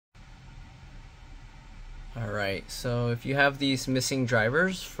Alright, so if you have these missing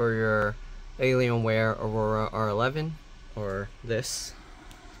drivers for your Alienware Aurora R11 or this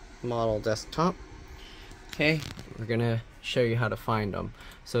model desktop, okay, we're gonna show you how to find them.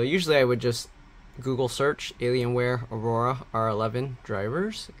 So usually I would just Google search Alienware Aurora R11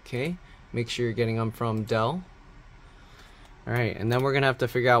 drivers, okay, make sure you're getting them from Dell. Alright, and then we're gonna have to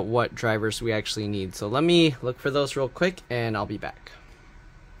figure out what drivers we actually need. So let me look for those real quick and I'll be back.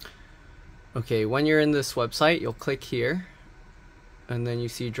 Okay, when you're in this website, you'll click here and then you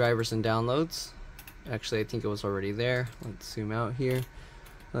see drivers and downloads. Actually, I think it was already there. Let's zoom out here.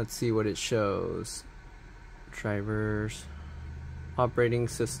 Let's see what it shows. Drivers, operating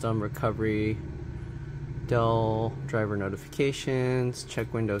system recovery, Dell driver notifications,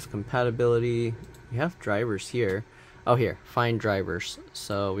 check Windows compatibility. We have drivers here. Oh, here, find drivers.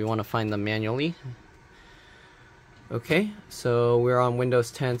 So we want to find them manually. Okay, so we're on Windows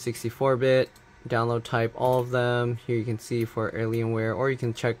 10 64-bit, download type all of them. Here you can see for Alienware, or you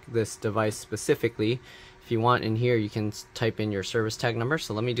can check this device specifically. If you want in here, you can type in your service tag number.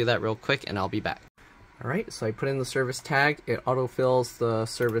 So let me do that real quick and I'll be back. Alright, so I put in the service tag, it autofills the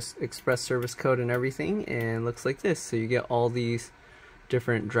service express service code and everything, and looks like this. So you get all these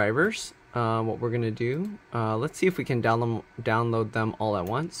different drivers. What we're gonna do, let's see if we can download them all at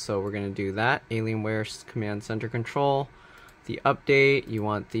once. So we're gonna do that. Alienware's command center control, the update, you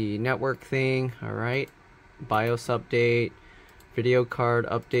want the network thing, alright, BIOS update, video card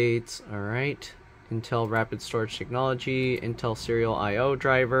updates, alright, Intel rapid storage technology, Intel serial IO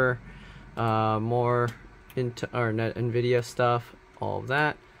driver, more NVIDIA stuff, all of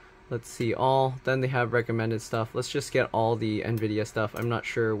that. Let's see all. Then they have recommended stuff. Let's just get all the NVIDIA stuff. I'm not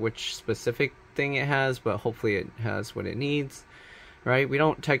sure which specific thing it has, but hopefully it has what it needs. Right? We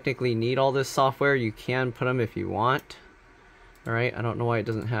don't technically need all this software. You can put them if you want. Alright, I don't know why it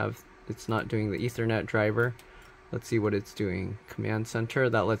doesn't have, it's not doing the Ethernet driver. Let's see what it's doing. Command center,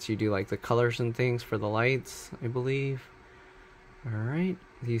 that lets you do like the colors and things for the lights, I believe. Alright,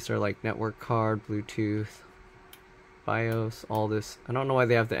 these are like network card, Bluetooth, BIOS, all this. I don't know why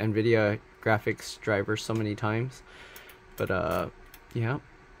they have the NVIDIA graphics driver so many times, but yeah.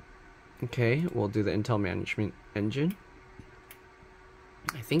 Okay, we'll do the Intel management engine.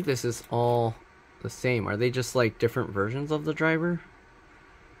 I think this is all the same. Are they just like different versions of the driver?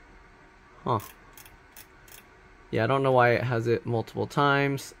 Huh. Yeah, I don't know why it has it multiple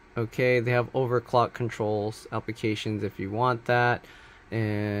times. Okay, they have overclock controls, applications if you want that,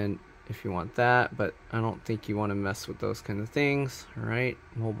 and if you want that, but I don't think you want to mess with those kind of things. Alright,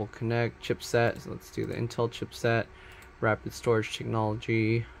 mobile connect, chipset, so let's do the Intel chipset, rapid storage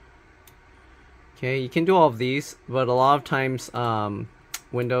technology. Okay, you can do all of these, but a lot of times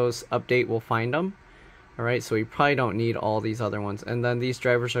Windows Update will find them. Alright, so we probably don't need all these other ones. And then these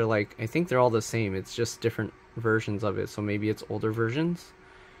drivers are like, I think they're all the same, it's just different versions of it, so maybe it's older versions.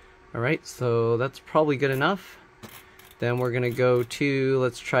 Alright, so that's probably good enough. Then we're gonna go to,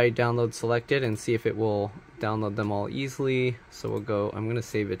 let's try download selected and see if it will download them all easily. So we'll go, I'm gonna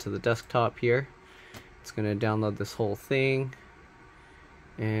save it to the desktop here. It's gonna download this whole thing.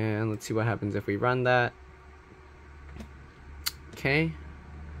 And let's see what happens if we run that. Okay.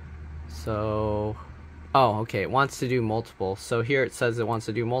 So, oh, okay, it wants to do multiple. So here it says it wants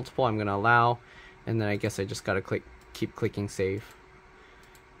to do multiple. I'm gonna allow, and then I guess I just gotta keep clicking save,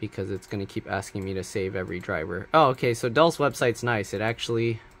 because it's going to keep asking me to save every driver. Oh, okay, so Dell's website's nice. It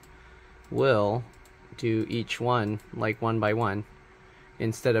actually will do each one, like one by one,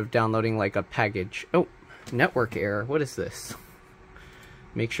 instead of downloading like a package. Oh, network error. What is this?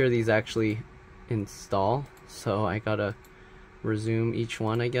 Make sure these actually install. So I gotta resume each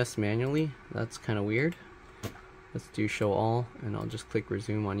one, I guess, manually. That's kind of weird. Let's do show all, and I'll just click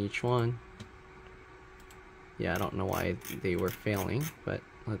resume on each one. Yeah, I don't know why they were failing, but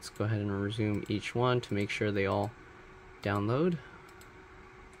let's go ahead and resume each one to make sure they all download.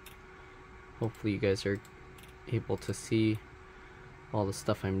 Hopefully you guys are able to see all the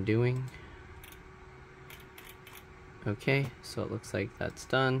stuff I'm doing. Okay, so it looks like that's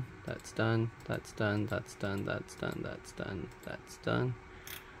done, that's done, that's done, that's done, that's done, that's done, that's done.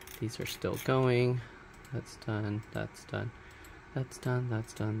 These are still going. That's done, that's done. That's done,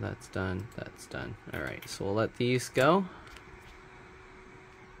 that's done, that's done, that's done. Alright, so we'll let these go.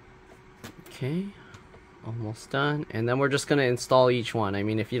 Okay, almost done. And then we're just going to install each one. I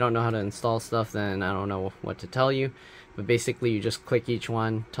mean, if you don't know how to install stuff, then I don't know what to tell you. But basically, you just click each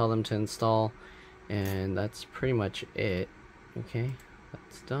one, tell them to install, and that's pretty much it. Okay,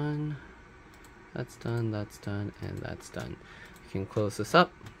 that's done. That's done, that's done, and that's done. You can close this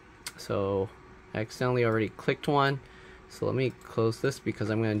up. So I accidentally already clicked one. So let me close this because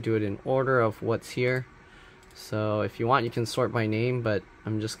I'm going to do it in order of what's here. So if you want, you can sort by name, but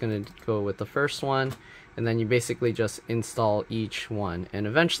I'm just gonna go with the first one, and then you basically just install each one, and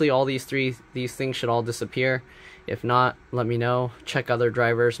eventually all these things should all disappear. If not, let me know. Check other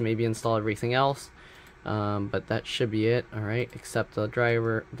drivers, maybe install everything else, but that should be it. All right, accept the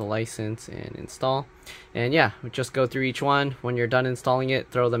driver, the license, and install. And yeah, just go through each one. When you're done installing it,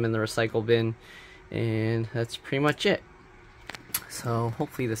 throw them in the recycle bin, and that's pretty much it. So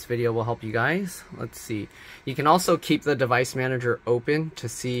hopefully this video will help you guys. Let's see. You can also keep the device manager open to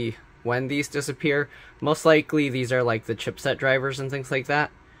see when these disappear. Most likely these are like the chipset drivers and things like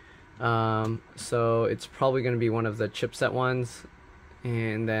that. So it's probably going to be one of the chipset ones,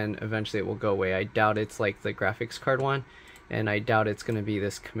 and then eventually it will go away. I doubt it's like the graphics card one, and I doubt it's going to be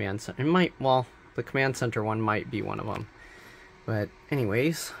this command center. It might, well, the command center one might be one of them. But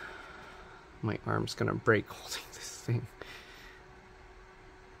anyways, my arm's going to break holding this thing.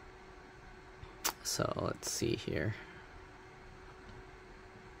 So let's see here.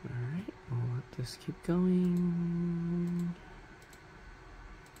 Alright, we'll let this keep going.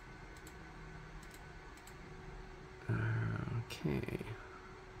 Okay.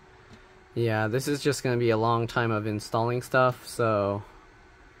 Yeah, this is just going to be a long time of installing stuff, so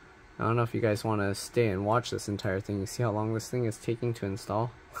I don't know if you guys want to stay and watch this entire thing. You see how long this thing is taking to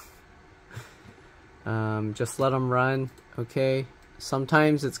install? Just let them run, okay?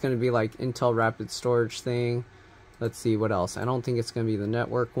 Sometimes it's going to be like Intel Rapid Storage thing. Let's see what else. I don't think it's going to be the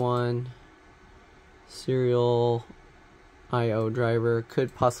network one. Serial I/O driver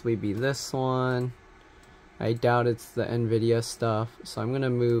could possibly be this one. I doubt it's the NVIDIA stuff, so I'm going to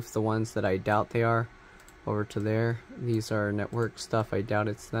move the ones that I doubt they are over to there. These are network stuff. I doubt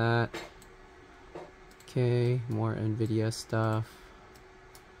it's that. Okay, more NVIDIA stuff.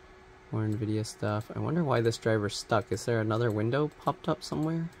 More NVIDIA stuff. I wonder why this driver's stuck. Is there another window popped up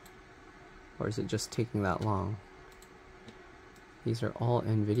somewhere? Or is it just taking that long? These are all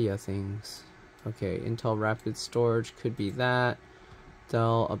NVIDIA things. Okay, Intel Rapid Storage could be that.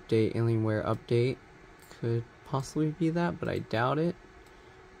 Dell update, Alienware update could possibly be that, but I doubt it.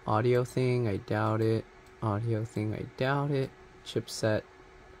 Audio thing, I doubt it. Audio thing, I doubt it. Chipset,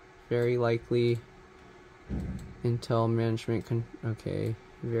 very likely. Intel management, okay.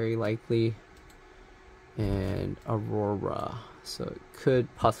 Very likely. And Aurora, so it could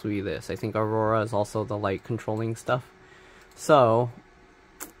possibly be this. I think Aurora is also the light controlling stuff. So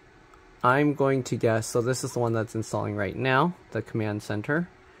I'm going to guess, so this is the one that's installing right now, the command center.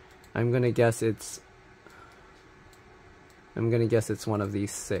 I'm gonna guess it's one of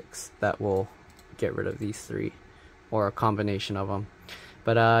these 6 that will get rid of these 3, or a combination of them.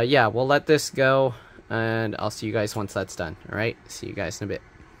 But yeah, we'll let this go, and I'll see you guys once that's done. Alright, see you guys in a bit.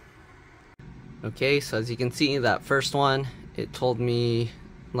 Okay, so as you can see, that first one, it told me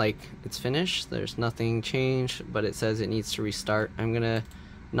like it's finished. There's nothing changed, but it says it needs to restart. I'm gonna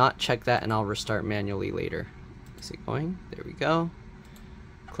not check that, and I'll restart manually later. Is it going? There we go.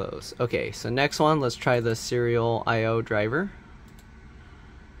 Close. Okay, so next one, let's try the serial I/O driver.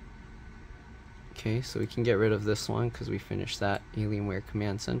 Okay, so we can get rid of this one because we finished that Alienware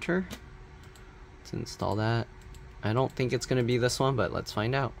command center. Let's install that. I don't think it's gonna be this one, but let's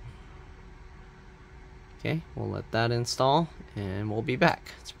find out. Okay, we'll let that install, and we'll be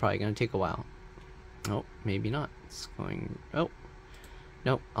back. It's probably going to take a while. Oh, maybe not. It's going... Oh,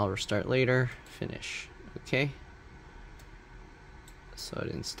 nope. I'll restart later. Finish. Okay. So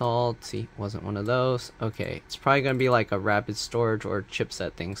it installed. See, wasn't one of those. Okay, it's probably going to be like a rapid storage or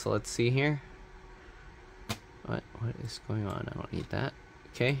chipset thing. So let's see here. What is going on? I don't need that.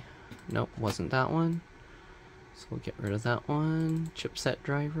 Okay. Nope, wasn't that one. So we'll get rid of that one. Chipset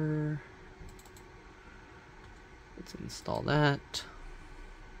driver. Let's install that.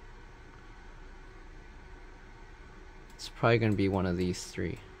 It's probably going to be one of these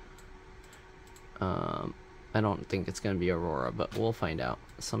 3. I don't think it's going to be Aurora, but we'll find out.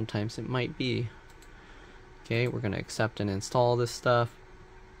 Sometimes it might be. Okay, we're going to accept and install this stuff.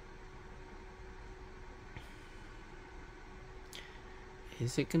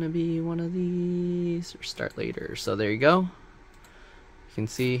 Is it going to be one of these? Or start later. So there you go. You can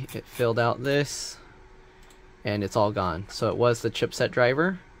see it filled out this. And it's all gone. So it was the chipset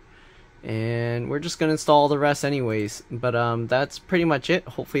driver, and we're just gonna install the rest anyways. But that's pretty much it.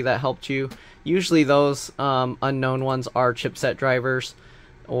 Hopefully that helped you. Usually those unknown ones are chipset drivers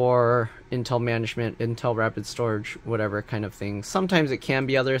or Intel management, Intel Rapid Storage, whatever kind of thing. Sometimes it can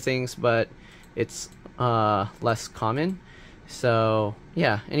be other things, but it's less common. So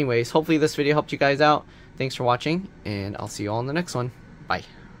yeah, anyways, hopefully this video helped you guys out. Thanks for watching, and I'll see you all in the next one. Bye.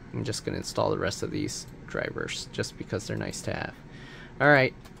 I'm just gonna install the rest of these drivers just because they're nice to have.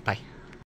 Alright, bye.